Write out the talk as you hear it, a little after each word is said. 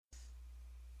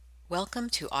Welcome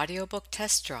to Audiobook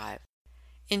Test Drive.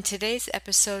 In today's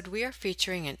episode, we are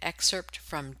featuring an excerpt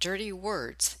from Dirty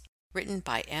Words, written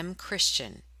by M.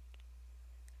 Christian.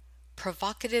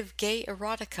 Provocative gay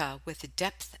erotica with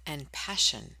depth and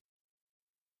passion.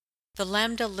 The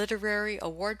Lambda Literary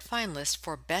Award finalist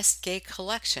for Best Gay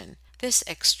Collection, this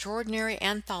extraordinary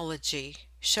anthology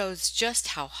shows just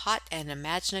how hot and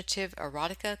imaginative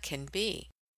erotica can be.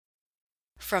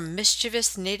 From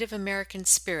mischievous Native American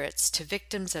spirits to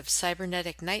victims of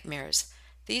cybernetic nightmares,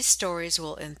 these stories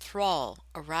will enthrall,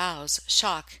 arouse,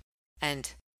 shock,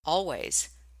 and, always,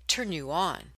 turn you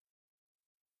on.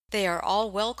 They are all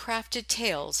well-crafted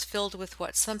tales filled with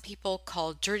what some people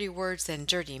call dirty words and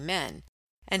dirty men,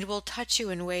 and will touch you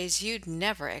in ways you'd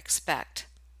never expect.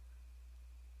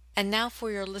 And now for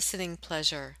your listening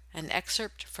pleasure, an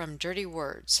excerpt from Dirty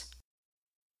Words.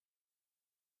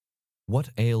 What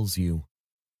ails you?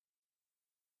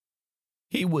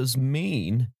 He was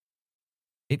mean.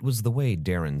 It was the way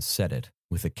Darren said it,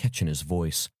 with a catch in his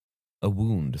voice, a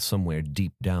wound somewhere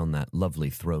deep down that lovely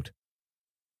throat.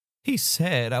 He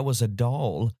said I was a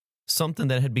doll, something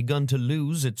that had begun to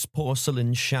lose its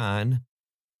porcelain shine.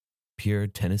 Pure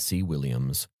Tennessee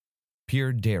Williams.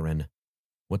 Pure Darren.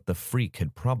 What the freak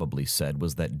had probably said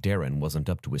was that Darren wasn't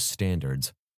up to his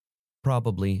standards.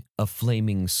 Probably a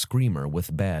flaming screamer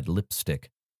with bad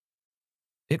lipstick.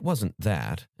 It wasn't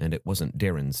that, and it wasn't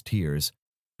Darren's tears,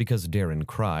 because Darren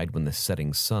cried when the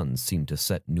setting sun seemed to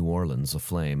set New Orleans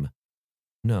aflame.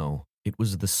 No, it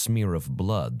was the smear of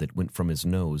blood that went from his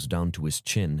nose down to his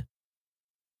chin.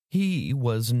 He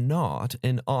was not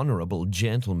an honorable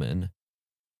gentleman,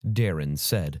 Darren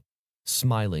said,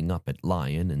 smiling up at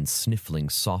Lion and sniffling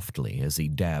softly as he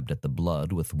dabbed at the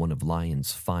blood with one of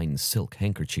Lion's fine silk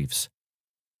handkerchiefs.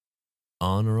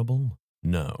 Honorable?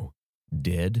 No.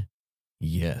 Dead?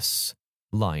 Yes,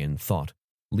 Lion thought,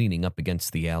 leaning up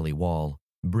against the alley wall,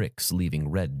 bricks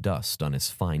leaving red dust on his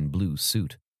fine blue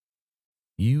suit.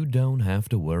 You don't have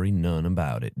to worry none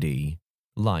about it, Dee,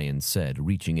 Lion said,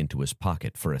 reaching into his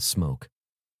pocket for a smoke.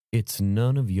 It's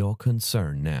none of your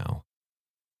concern now.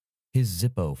 His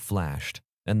Zippo flashed,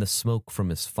 and the smoke from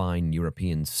his fine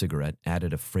European cigarette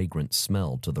added a fragrant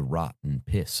smell to the rot and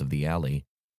piss of the alley.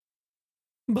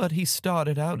 But he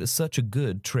started out as such a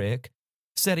good trick.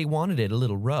 Said he wanted it a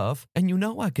little rough, and you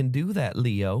know I can do that,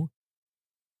 Leo.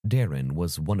 Darren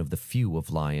was one of the few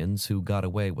of Lions who got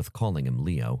away with calling him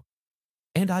Leo.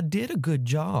 And I did a good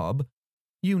job.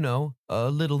 You know, a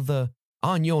little the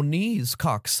on your knees,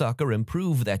 cocksucker, and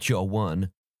prove that you're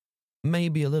one.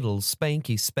 Maybe a little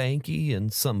spanky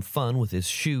and some fun with his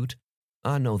shoot.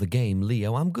 I know the game,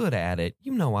 Leo. I'm good at it.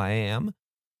 You know I am.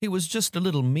 He was just a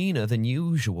little meaner than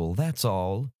usual, that's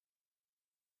all.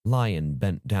 Lion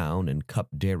bent down and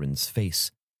cupped Darren's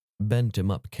face, bent him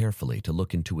up carefully to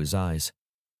look into his eyes.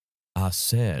 I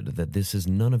said that this is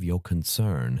none of your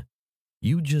concern.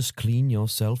 You just clean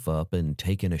yourself up and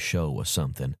take in a show or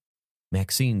something.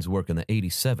 Maxine's working the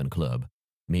 87 Club.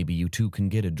 Maybe you two can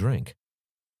get a drink.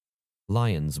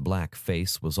 Lion's black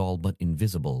face was all but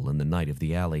invisible in the night of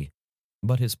the alley,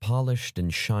 but his polished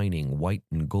and shining white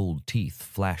and gold teeth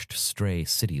flashed stray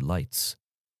city lights.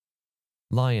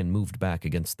 Lion moved back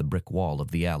against the brick wall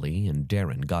of the alley, and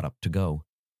Darren got up to go.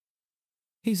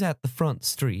 He's at the front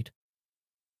street.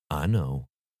 I know,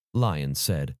 Lion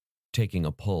said, taking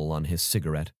a pull on his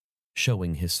cigarette,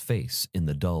 showing his face in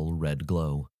the dull red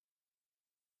glow.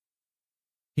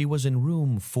 He was in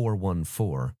room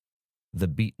 414. The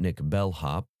beatnik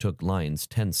bellhop took Lion's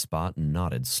 10 spot and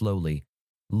nodded slowly,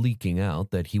 leaking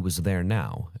out that he was there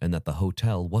now and that the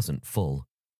hotel wasn't full.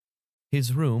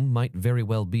 His room might very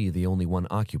well be the only one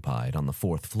occupied on the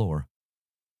 4th floor.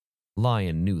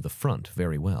 Lion knew the front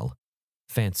very well.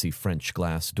 Fancy French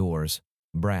glass doors,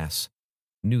 brass.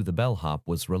 Knew the bellhop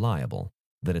was reliable,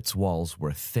 that its walls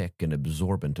were thick and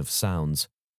absorbent of sounds.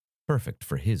 Perfect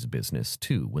for his business,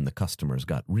 too, when the customers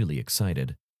got really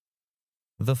excited.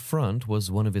 The front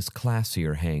was one of his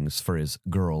classier hangs for his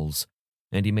girls,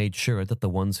 and he made sure that the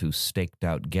ones who staked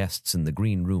out guests in the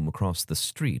green room across the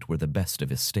street were the best of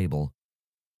his stable.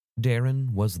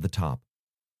 Darren was the top.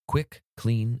 Quick,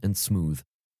 clean, and smooth.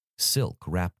 Silk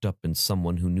wrapped up in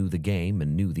someone who knew the game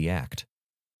and knew the act.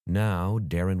 Now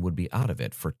Darren would be out of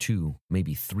it for 2,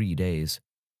 maybe 3 days.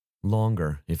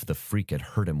 Longer if the freak had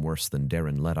hurt him worse than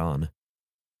Darren let on.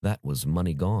 That was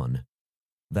money gone.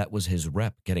 That was his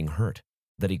rep getting hurt,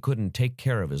 that he couldn't take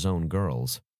care of his own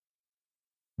girls.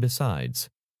 Besides,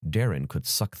 Darren could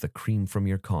suck the cream from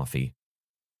your coffee.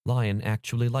 Lion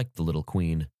actually liked the little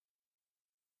queen.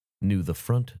 Knew the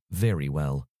front very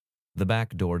well. The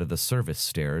back door to the service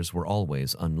stairs were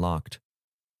always unlocked.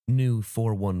 Knew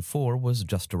 414 was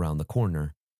just around the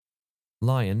corner.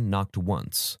 Lion knocked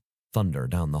once, thunder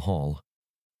down the hall.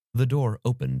 The door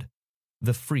opened.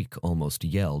 The freak almost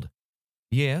yelled,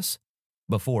 "Yes?"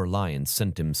 before Lion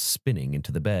sent him spinning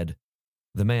into the bed.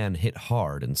 The man hit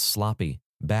hard and sloppy,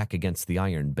 back against the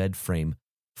iron bed frame,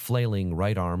 flailing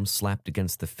right arm slapped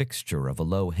against the fixture of a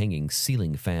low-hanging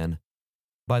ceiling fan.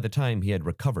 By the time he had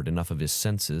recovered enough of his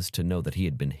senses to know that he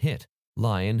had been hit,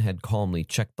 Lion had calmly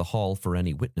checked the hall for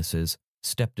any witnesses,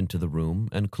 stepped into the room,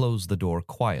 and closed the door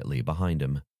quietly behind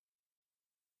him.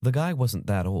 The guy wasn't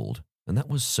that old, and that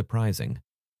was surprising.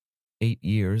 8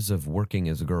 years of working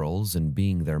as girls and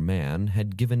being their man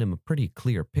had given him a pretty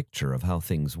clear picture of how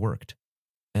things worked.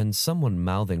 And someone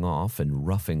mouthing off and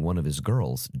roughing one of his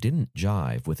girls didn't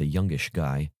jive with a youngish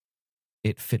guy.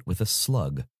 It fit with a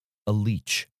slug, a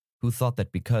leech, who thought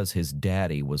that because his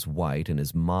daddy was white and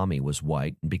his mommy was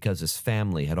white, and because his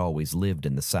family had always lived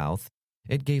in the South,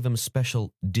 it gave him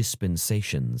special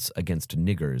dispensations against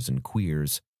niggers and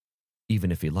queers,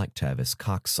 even if he liked to have his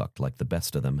cock sucked like the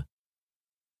best of them.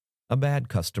 A bad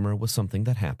customer was something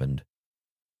that happened.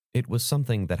 It was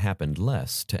something that happened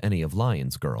less to any of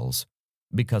Lion's girls,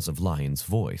 because of Lion's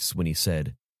voice when he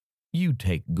said, "You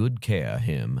take good care of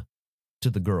him," to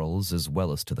the girls as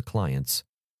well as to the clients,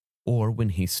 or when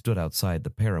he stood outside the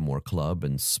Paramore Club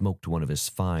and smoked one of his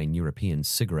fine European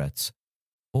cigarettes,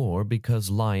 or because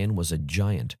Lion was a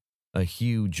giant, a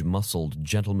huge muscled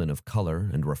gentleman of color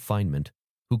and refinement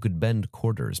who could bend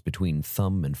quarters between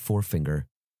thumb and forefinger.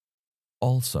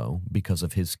 Also because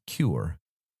of his cure.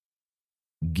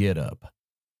 "Get up,"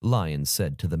 Lion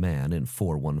said to the man in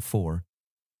 414.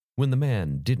 When the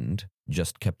man didn't,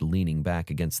 just kept leaning back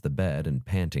against the bed and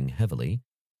panting heavily,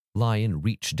 Lion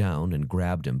reached down and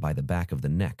grabbed him by the back of the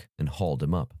neck and hauled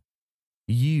him up.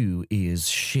 "You is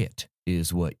shit,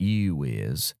 is what you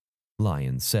is,"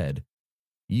 Lion said.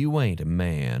 "You ain't a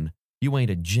man, you ain't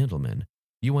a gentleman,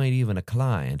 you ain't even a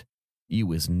client,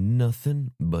 you is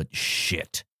nothing but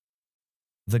shit."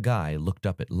 The guy looked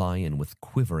up at Lion with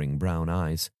quivering brown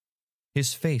eyes.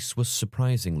 His face was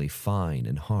surprisingly fine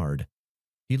and hard.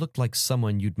 He looked like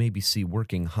someone you'd maybe see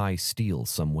working high steel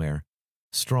somewhere,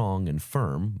 strong and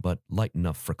firm, but light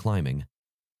enough for climbing.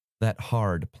 That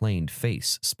hard, planed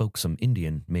face spoke some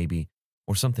Indian, maybe,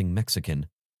 or something Mexican.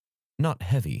 Not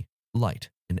heavy, light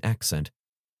in accent.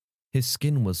 His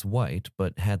skin was white,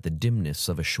 but had the dimness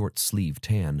of a short-sleeved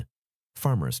tan,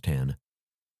 farmer's tan.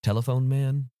 Telephone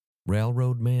man?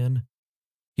 Railroad man?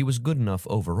 He was good enough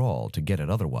overall to get it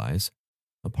otherwise.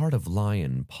 A part of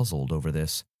Lion puzzled over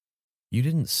this. You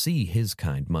didn't see his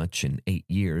kind much in 8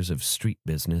 years of street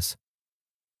business.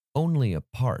 Only a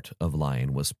part of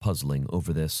Lion was puzzling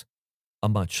over this. A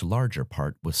much larger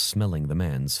part was smelling the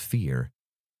man's fear.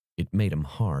 It made him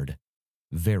hard,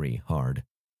 very hard.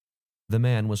 The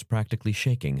man was practically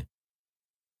shaking.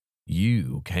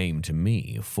 "You came to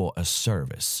me for a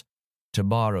service, to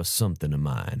borrow something of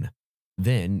mine.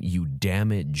 Then you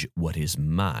damage what is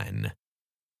mine.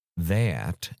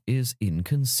 That is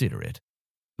inconsiderate.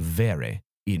 Very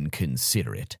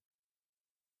inconsiderate."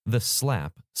 The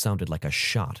slap sounded like a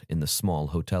shot in the small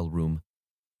hotel room.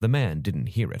 The man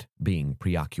didn't hear it, being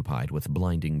preoccupied with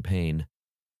blinding pain.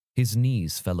 His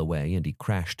knees fell away and he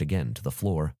crashed again to the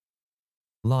floor.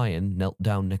 Lion knelt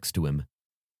down next to him.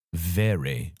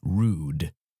 "Very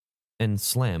rude," and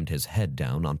slammed his head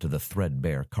down onto the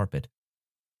threadbare carpet.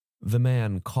 The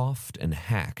man coughed and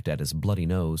hacked at his bloody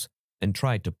nose and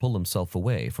tried to pull himself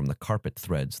away from the carpet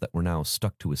threads that were now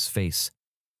stuck to his face.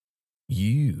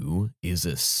 "You is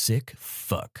a sick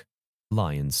fuck,"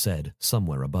 Lion said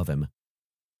somewhere above him.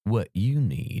 "What you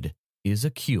need is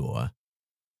a cure."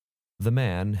 The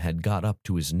man had got up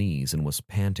to his knees and was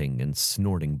panting and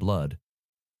snorting blood.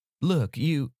 "Look,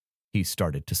 you," he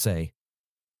started to say.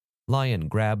 Lion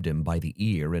grabbed him by the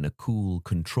ear in a cool,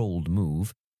 controlled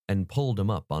move and pulled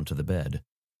him up onto the bed.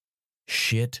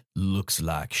 "Shit looks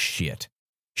like shit.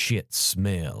 Shit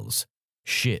smells.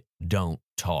 Shit don't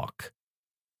talk."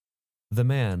 The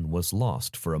man was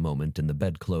lost for a moment in the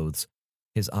bedclothes,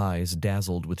 his eyes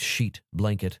dazzled with sheet,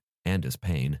 blanket, and his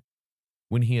pain.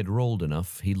 When he had rolled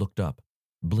enough, he looked up,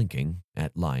 blinking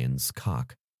at Lion's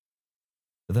cock.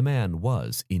 The man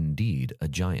was indeed a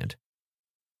giant.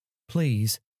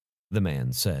 "Please," the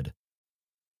man said.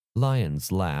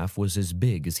 Lion's laugh was as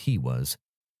big as he was.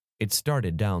 It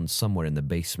started down somewhere in the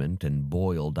basement and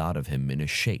boiled out of him in a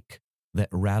shake that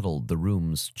rattled the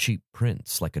room's cheap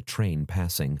prints like a train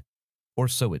passing, or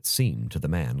so it seemed to the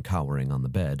man cowering on the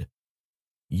bed.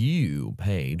 "You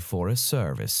paid for a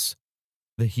service,"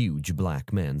 the huge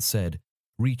black man said,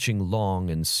 reaching long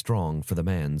and strong for the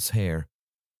man's hair.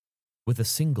 With a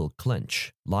single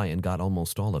clench, Lion got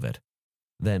almost all of it,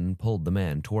 then pulled the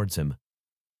man towards him.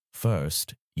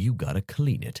 First, you gotta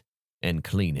clean it, and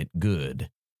clean it good.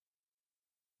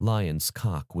 Lion's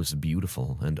cock was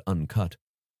beautiful and uncut.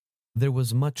 There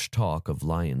was much talk of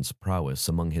Lion's prowess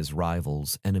among his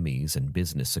rivals, enemies, and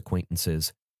business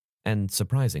acquaintances, and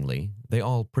surprisingly, they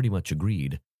all pretty much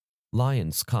agreed.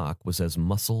 Lion's cock was as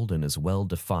muscled and as well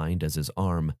defined as his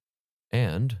arm,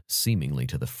 and, seemingly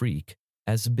to the freak,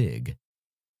 as big.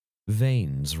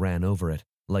 Veins ran over it,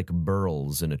 like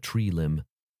burls in a tree limb.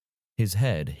 His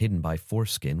head, hidden by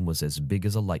foreskin, was as big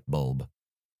as a light bulb.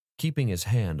 Keeping his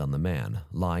hand on the man,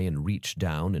 Lion reached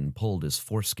down and pulled his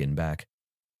foreskin back.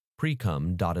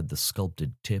 Precum dotted the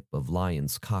sculpted tip of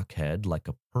Lion's cockhead like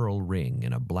a pearl ring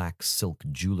in a black silk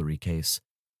jewelry case,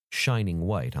 shining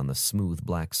white on the smooth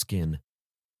black skin.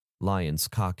 Lion's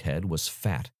cockhead was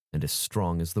fat and as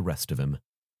strong as the rest of him.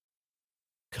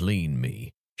 "Clean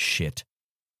me, shit,"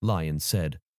 Lion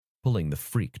said, pulling the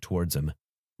freak towards him,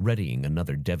 readying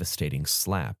another devastating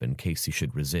slap in case he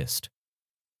should resist.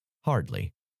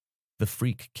 Hardly. The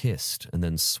freak kissed and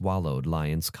then swallowed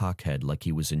Lion's cockhead like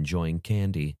he was enjoying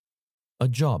candy. A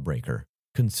jawbreaker,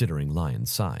 considering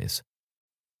Lion's size.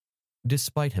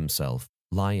 Despite himself,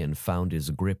 Lion found his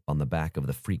grip on the back of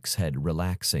the freak's head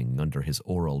relaxing under his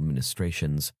oral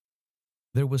ministrations.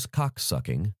 There was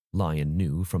cocksucking, Lion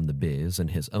knew from the biz and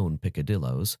his own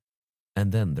picadillos,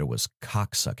 and then there was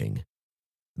cocksucking.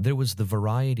 There was the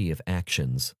variety of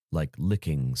actions, like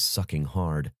licking, sucking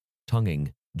hard,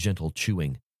 tonguing, gentle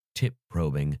chewing, tip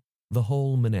probing, the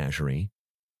whole menagerie.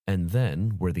 And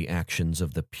then were the actions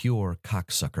of the pure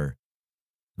cocksucker.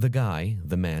 The guy,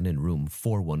 the man in room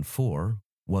 414,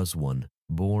 was one,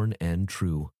 born and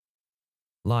true.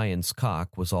 Lion's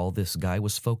cock was all this guy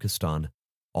was focused on,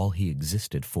 all he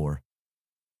existed for.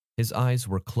 His eyes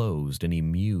were closed and he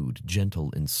mewed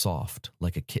gentle and soft,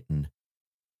 like a kitten.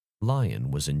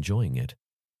 Lion was enjoying it.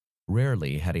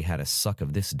 Rarely had he had a suck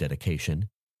of this dedication.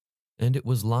 And it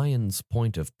was Lion's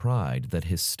point of pride that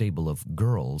his stable of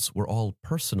girls were all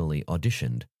personally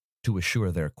auditioned to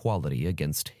assure their quality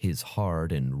against his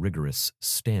hard and rigorous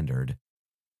standard.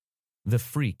 The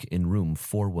freak in room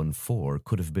 414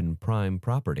 could have been prime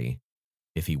property,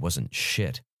 if he wasn't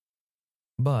shit.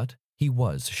 But he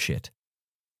was shit.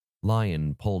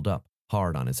 Lion pulled up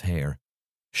hard on his hair.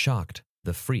 Shocked,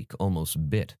 the freak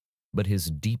almost bit, but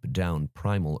his deep-down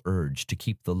primal urge to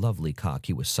keep the lovely cock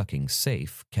he was sucking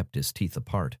safe kept his teeth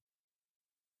apart.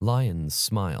 Lion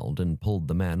smiled and pulled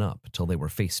the man up till they were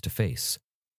face to face.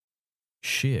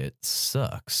 "Shit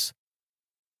sucks."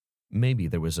 Maybe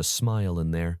there was a smile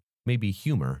in there, maybe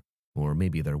humor, or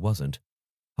maybe there wasn't.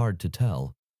 Hard to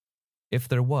tell. If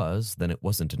there was, then it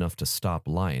wasn't enough to stop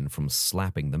Lion from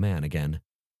slapping the man again.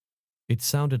 It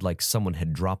sounded like someone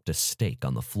had dropped a steak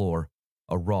on the floor,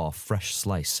 a raw, fresh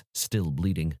slice, still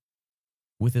bleeding.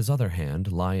 With his other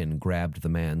hand, Lion grabbed the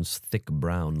man's thick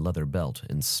brown leather belt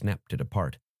and snapped it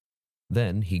apart.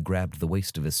 Then he grabbed the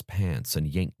waist of his pants and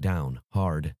yanked down,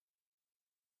 hard.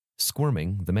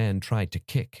 Squirming, the man tried to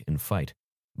kick and fight,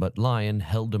 but Lion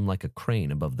held him like a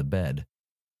crane above the bed.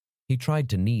 He tried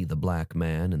to knee the black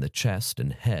man in the chest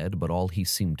and head, but all he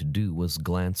seemed to do was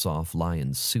glance off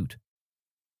Lion's suit.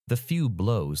 The few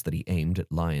blows that he aimed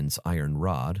at Lion's iron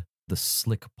rod, the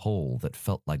slick pole that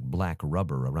felt like black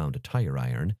rubber around a tire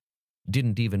iron,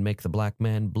 didn't even make the black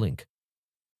man blink.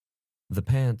 The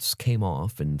pants came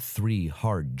off in 3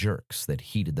 hard jerks that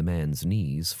heated the man's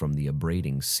knees from the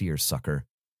abrading seersucker.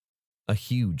 A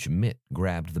huge mitt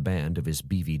grabbed the band of his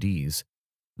BVDs.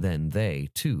 Then they,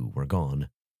 too, were gone,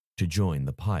 to join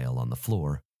the pile on the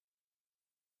floor.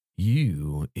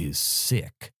 "You is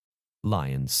sick,"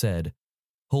 Lion said,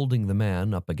 holding the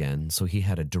man up again so he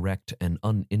had a direct and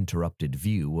uninterrupted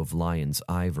view of Lion's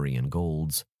ivory and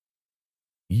golds.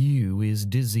 "You is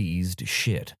diseased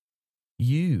shit.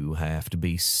 You have to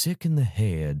be sick in the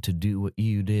head to do what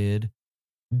you did.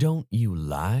 Don't you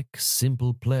like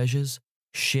simple pleasures,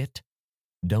 shit?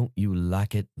 Don't you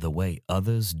like it the way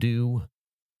others do?"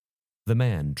 The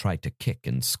man tried to kick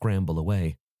and scramble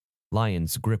away.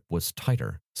 Lion's grip was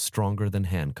tighter, stronger than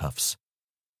handcuffs.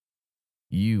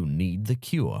 "You need the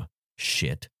cure,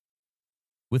 shit."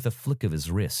 With a flick of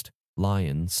his wrist,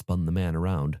 Lion spun the man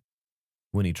around.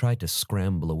 When he tried to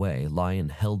scramble away, Lion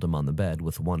held him on the bed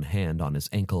with one hand on his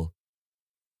ankle.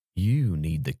 "You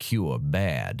need the cure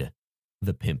bad,"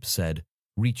 the pimp said,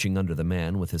 reaching under the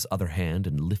man with his other hand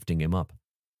and lifting him up.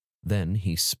 Then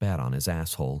he spat on his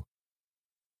asshole.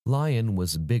 Lion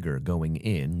was bigger going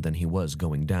in than he was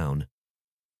going down.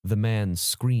 The man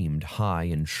screamed high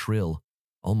and shrill,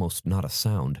 almost not a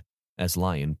sound, as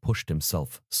Lion pushed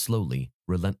himself slowly,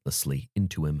 relentlessly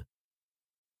into him.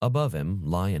 Above him,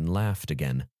 Lion laughed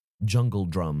again, jungle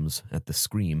drums at the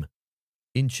scream.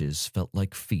 Inches felt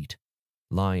like feet.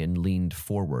 Lion leaned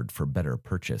forward for better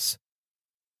purchase.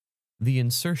 The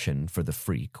insertion for the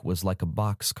freak was like a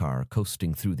boxcar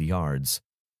coasting through the yards,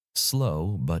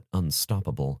 slow but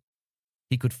unstoppable.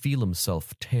 He could feel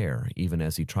himself tear even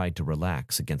as he tried to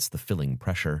relax against the filling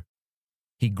pressure.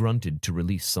 He grunted to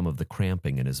release some of the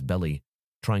cramping in his belly,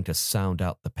 trying to sound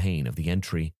out the pain of the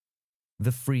entry.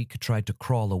 The freak tried to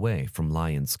crawl away from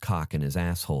Lion's cock in his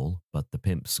asshole, but the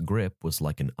pimp's grip was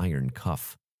like an iron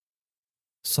cuff.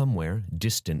 Somewhere,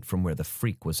 distant from where the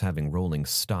freak was having rolling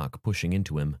stock pushing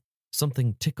into him,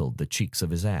 something tickled the cheeks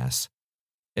of his ass.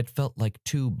 It felt like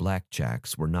two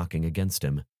blackjacks were knocking against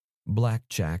him,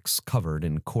 blackjacks covered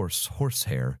in coarse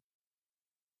horsehair.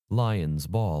 Lion's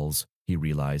balls, he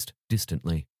realized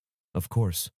distantly. Of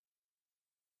course.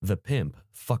 The pimp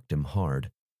fucked him hard.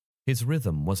 His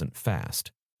rhythm wasn't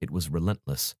fast. It was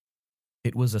relentless.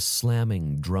 It was a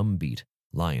slamming drumbeat,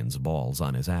 Lion's balls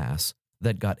on his ass,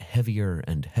 that got heavier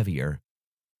and heavier.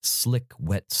 Slick,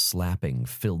 wet slapping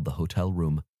filled the hotel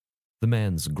room. The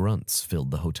man's grunts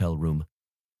filled the hotel room.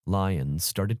 Lion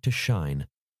started to shine,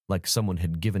 like someone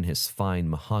had given his fine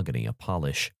mahogany a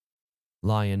polish.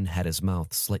 Lion had his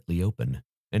mouth slightly open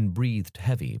and breathed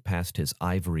heavy past his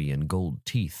ivory and gold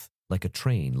teeth like a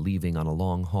train leaving on a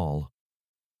long haul.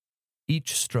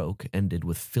 Each stroke ended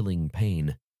with filling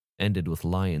pain, ended with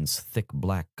Lion's thick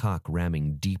black cock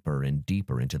ramming deeper and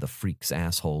deeper into the freak's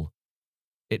asshole.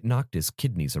 It knocked his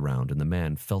kidneys around and the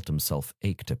man felt himself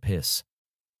ache to piss.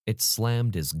 It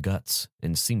slammed his guts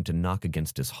and seemed to knock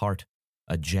against his heart,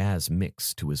 a jazz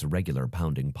mix to his regular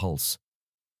pounding pulse.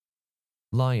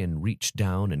 Lion reached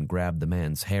down and grabbed the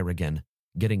man's hair again,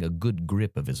 getting a good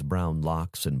grip of his brown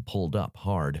locks and pulled up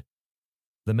hard.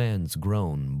 The man's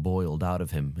groan boiled out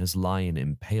of him as Lion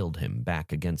impaled him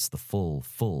back against the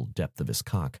full depth of his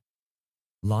cock.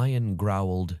 Lion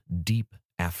growled deep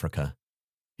Africa,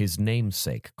 his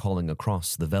namesake calling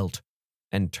across the veldt,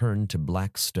 and turned to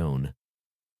black stone.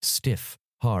 Stiff,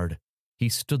 hard, he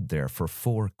stood there for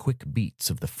 4 quick beats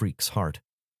of the freak's heart.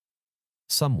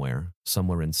 Somewhere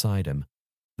inside him,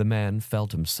 the man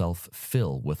felt himself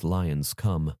fill with Lion's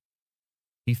cum.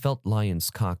 He felt Lion's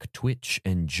cock twitch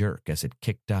and jerk as it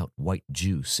kicked out white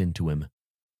juice into him.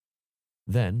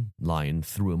 Then Lion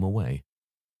threw him away.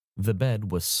 The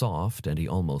bed was soft and he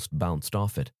almost bounced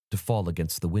off it to fall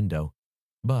against the window,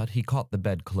 but he caught the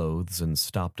bedclothes and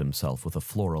stopped himself with a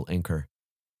floral anchor.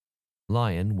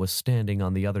 Lion was standing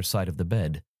on the other side of the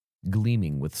bed,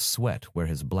 gleaming with sweat where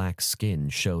his black skin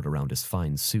showed around his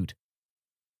fine suit.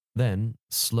 Then,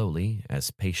 slowly,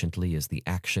 as patiently as the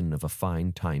action of a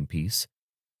fine timepiece,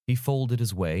 he folded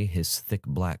his way his thick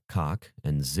black cock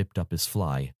and zipped up his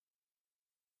fly.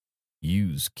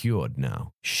 "You's cured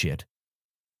now, shit.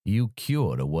 You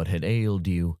cured of what had ailed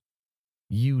you.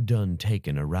 You done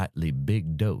taken a rightly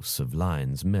big dose of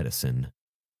Lion's medicine."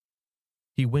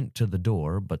 He went to the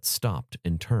door but stopped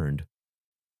and turned.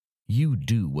 "You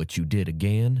do what you did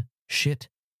again, shit,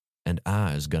 and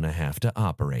I's gonna have to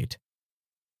operate."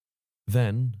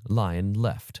 Then Lion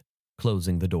left,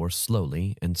 closing the door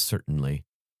slowly and certainly.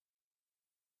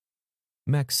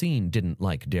 Maxine didn't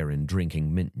like Darren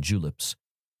drinking mint juleps.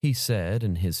 He said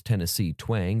in his Tennessee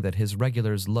twang that his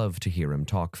regulars loved to hear him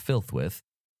talk filth with,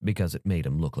 because it made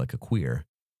him look like a queer.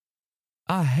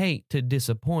 "I hate to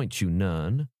disappoint you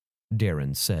none,"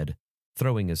 Darren said,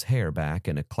 throwing his hair back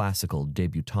in a classical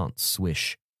debutante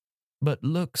swish. "But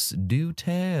looks do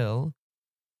tell."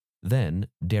 Then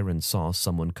Darren saw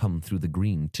someone come through the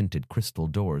green-tinted crystal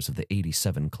doors of the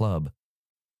 87 Club.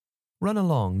 "Run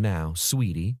along now,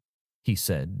 sweetie," he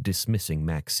said, dismissing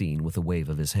Maxine with a wave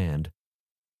of his hand.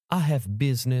 "I have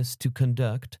business to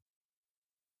conduct."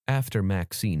 After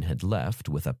Maxine had left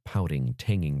with a pouting,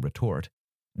 tanging retort,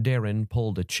 Darren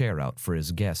pulled a chair out for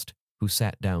his guest, who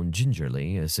sat down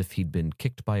gingerly as if he'd been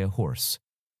kicked by a horse.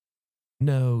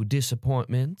 "No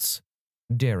disappointments?"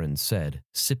 Darren said,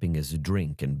 sipping his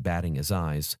drink and batting his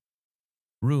eyes.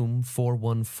 Room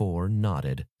 414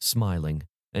 nodded, smiling,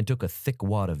 and took a thick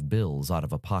wad of bills out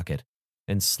of a pocket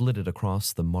and slid it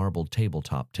across the marbled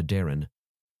tabletop to Darren.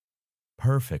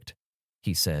 "Perfect,"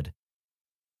 he said.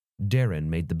 Darren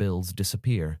made the bills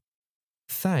disappear.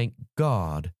 "Thank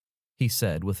God," he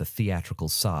said with a theatrical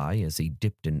sigh as he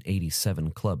dipped an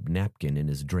 87 Club napkin in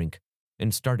his drink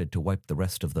and started to wipe the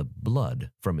rest of the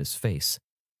blood from his face.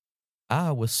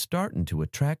 "I was starting to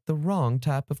attract the wrong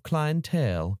type of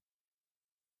clientele."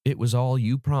 "It was all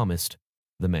you promised,"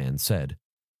 the man said.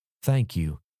 "Thank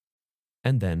you."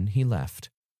 And then he left.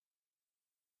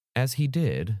 As he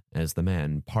did, as the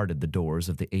man parted the doors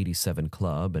of the 87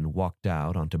 Club and walked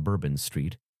out onto Bourbon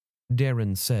Street,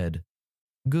 Darren said,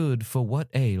 "Good for what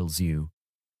ails you."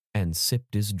 and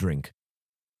sipped his drink.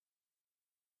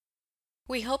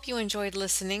 We hope you enjoyed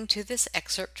listening to this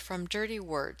excerpt from Dirty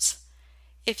Words.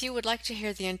 If you would like to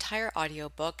hear the entire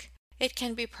audiobook, it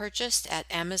can be purchased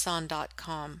at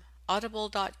Amazon.com,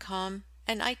 Audible.com,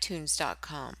 and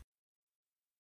iTunes.com.